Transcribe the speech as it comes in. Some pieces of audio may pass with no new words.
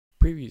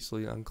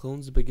Previously on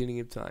Clones the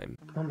Beginning of Time.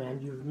 Oh man,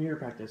 you have mirror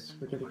practice.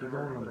 We gotta get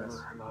going on this.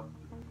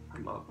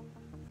 I'm up.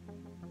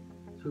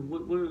 So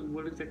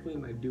what exactly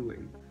am I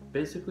doing?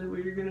 Basically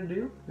what you're gonna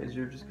do is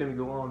you're just gonna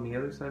go on the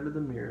other side of the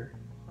mirror.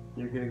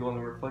 You're gonna go on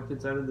the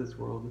reflected side of this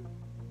world.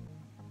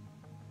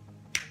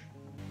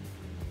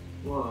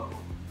 Whoa.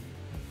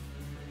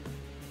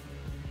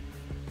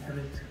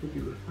 Everything's gonna be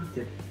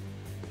reflected.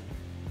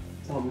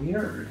 It's all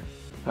mirrored.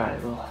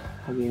 Alright, well,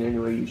 I mean,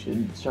 anyway, you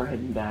should start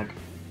heading back,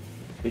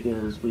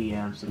 because we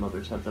have some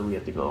other stuff that we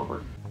have to go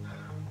over.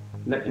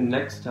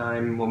 Next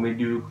time, when we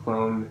do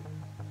clone,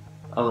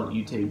 I'll let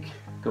you take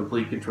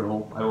complete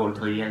control. I won't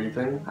tell you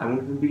anything. I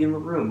won't even be in the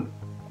room.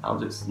 I'll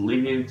just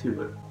leave you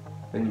to it.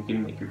 Then you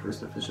can make your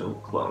first official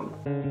clone.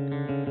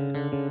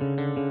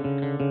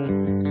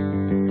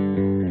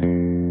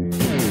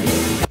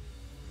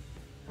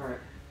 Alright,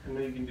 I know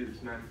you can do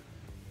this, man.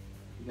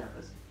 You got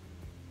this.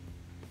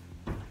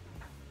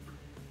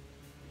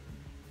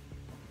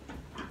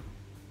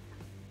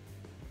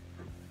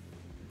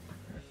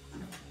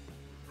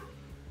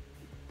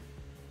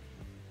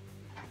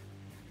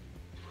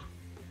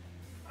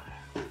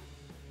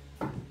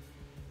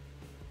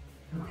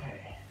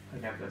 Okay, I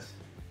got this.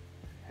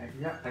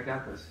 I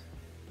got this.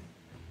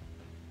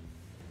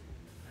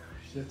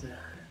 Just have to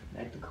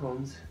make the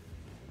clones,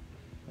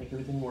 make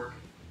everything work.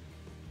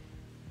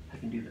 I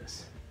can do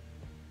this.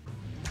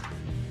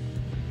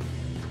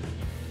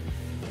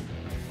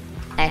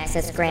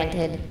 Access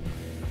granted.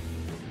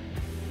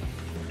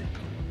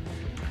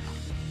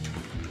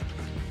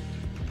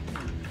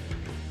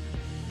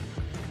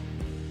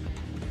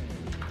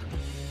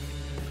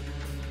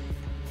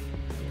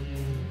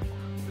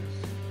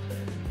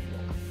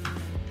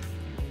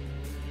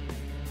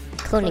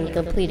 Cloning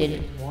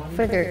completed.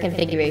 Further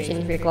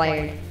configuration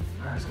required.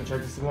 Alright, let's go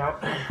check this thing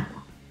out.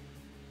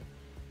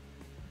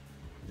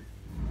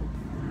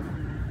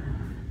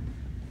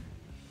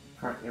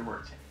 Alright, it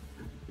worked.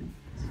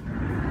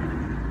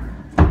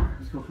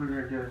 Let's go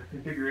further into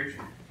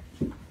configuration.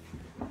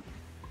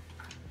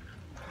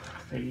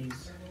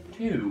 Phase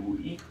 2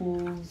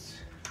 equals...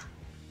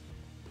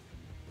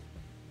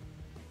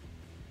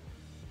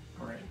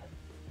 Alright.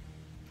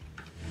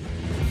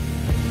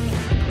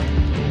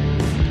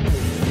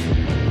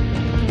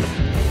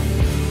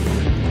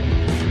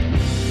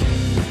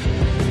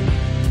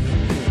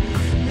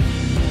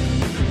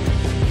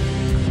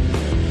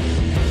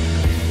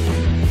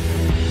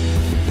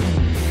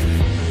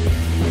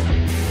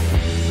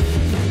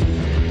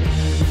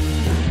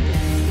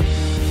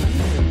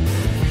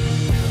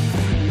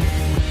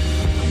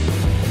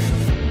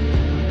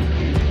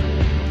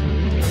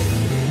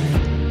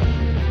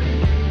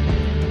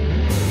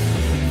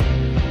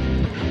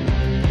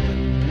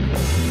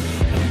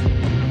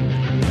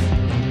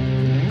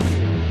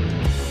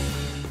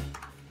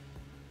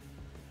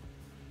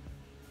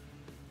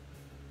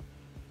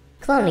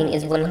 Cloning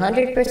is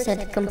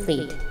 100%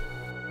 complete.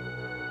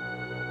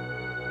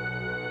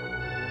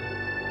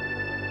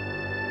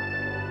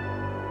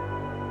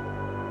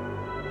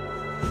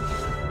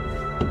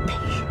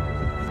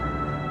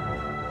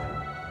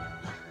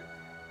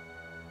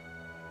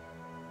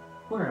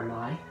 Where am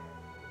I?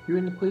 You're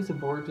in the place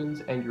of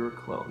origins and you're a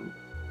clone.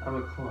 I'm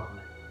a clone.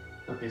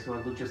 Okay, so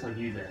I look just like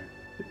you then.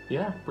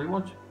 Yeah, pretty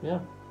much, yeah.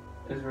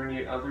 Is there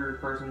any other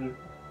person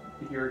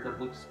here that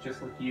looks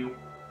just like you?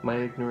 My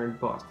ignorant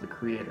boss, the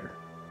creator.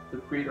 The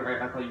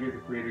creator? I thought you were the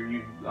creator.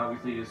 You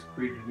obviously just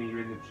created me.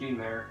 You're in the machine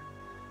there.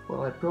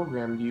 Well, I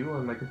programmed you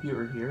on my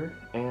computer here,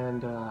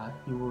 and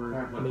you were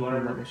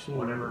making that machine.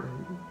 Whatever.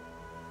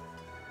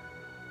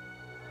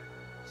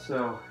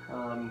 So,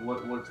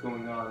 what's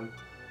going on?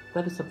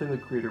 That is something the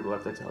creator will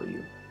have to tell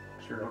you.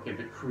 Sure, okay,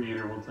 the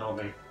creator will tell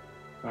me.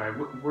 Alright,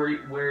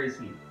 where is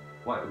he?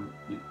 Why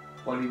did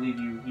he leave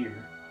you here?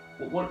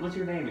 What's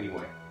your name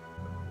anyway?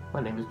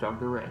 My name is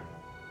Dr. Ray.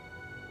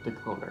 The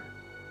cloner.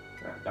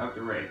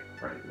 Dr. Ray,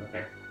 right,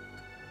 okay.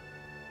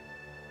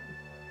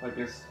 I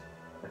guess,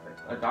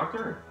 a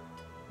doctor?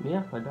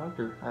 Yeah, a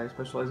doctor. I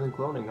specialize in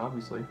cloning,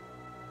 obviously.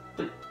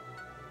 But,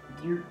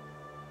 you're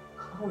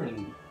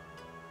cloning.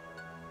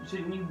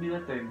 Shouldn't you be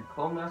like the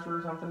clone master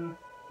or something?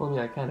 Well,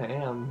 yeah, I kinda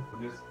am.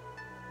 Just,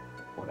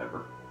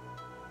 whatever.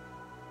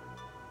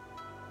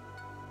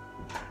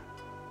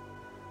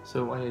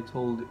 So I had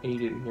told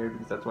Aiden here,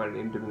 because that's why I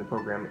named him in the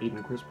program,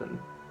 Aiden Crispin.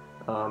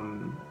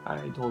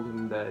 I told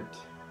him that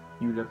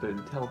you'd have to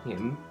tell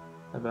him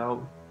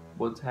about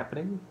what's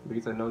happening,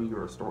 because I know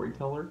you're a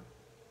storyteller.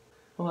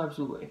 Oh,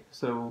 absolutely.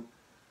 So,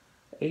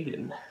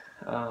 Aiden,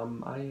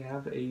 I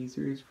have a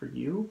series for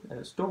you, and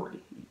a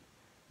story.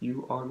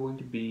 You are going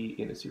to be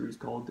in a series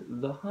called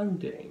The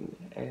Hunting,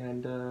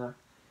 and,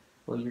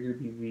 well, you're going to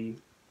be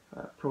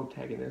the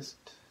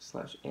protagonist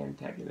 /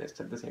 antagonist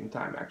at the same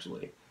time,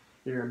 actually.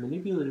 You're a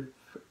manipulative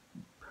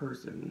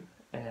person,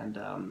 and,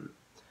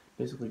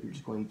 basically you're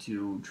just going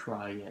to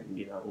try and,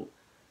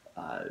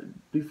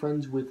 be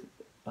friends with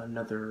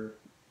another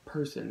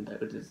person that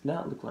does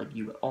not look like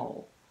you at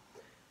all.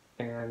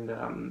 And,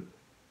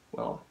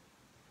 well,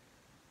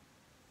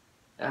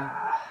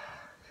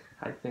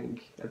 I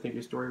think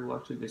your story will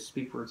actually just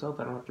speak for itself.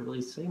 I don't have to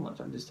really say much.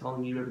 I'm just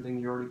telling you everything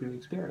you're already going to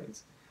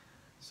experience.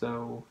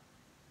 So,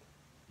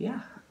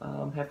 yeah,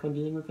 have fun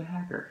dealing with the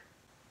hacker.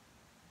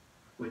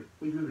 Wait,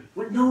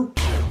 no!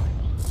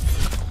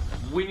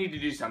 We need to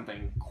do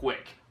something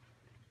quick.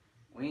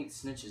 We ain't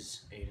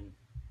snitches, Aiden.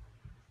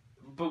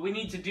 But we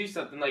need to do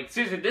something. Like,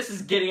 seriously, this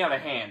is getting out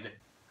of hand.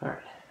 Alright.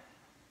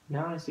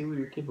 Now I see what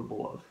you're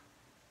capable of.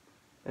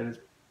 And it's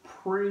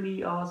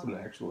pretty awesome,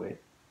 actually.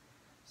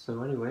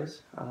 So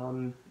anyways,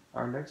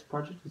 our next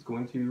project is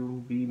going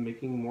to be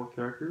making more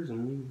characters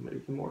and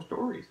making more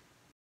stories.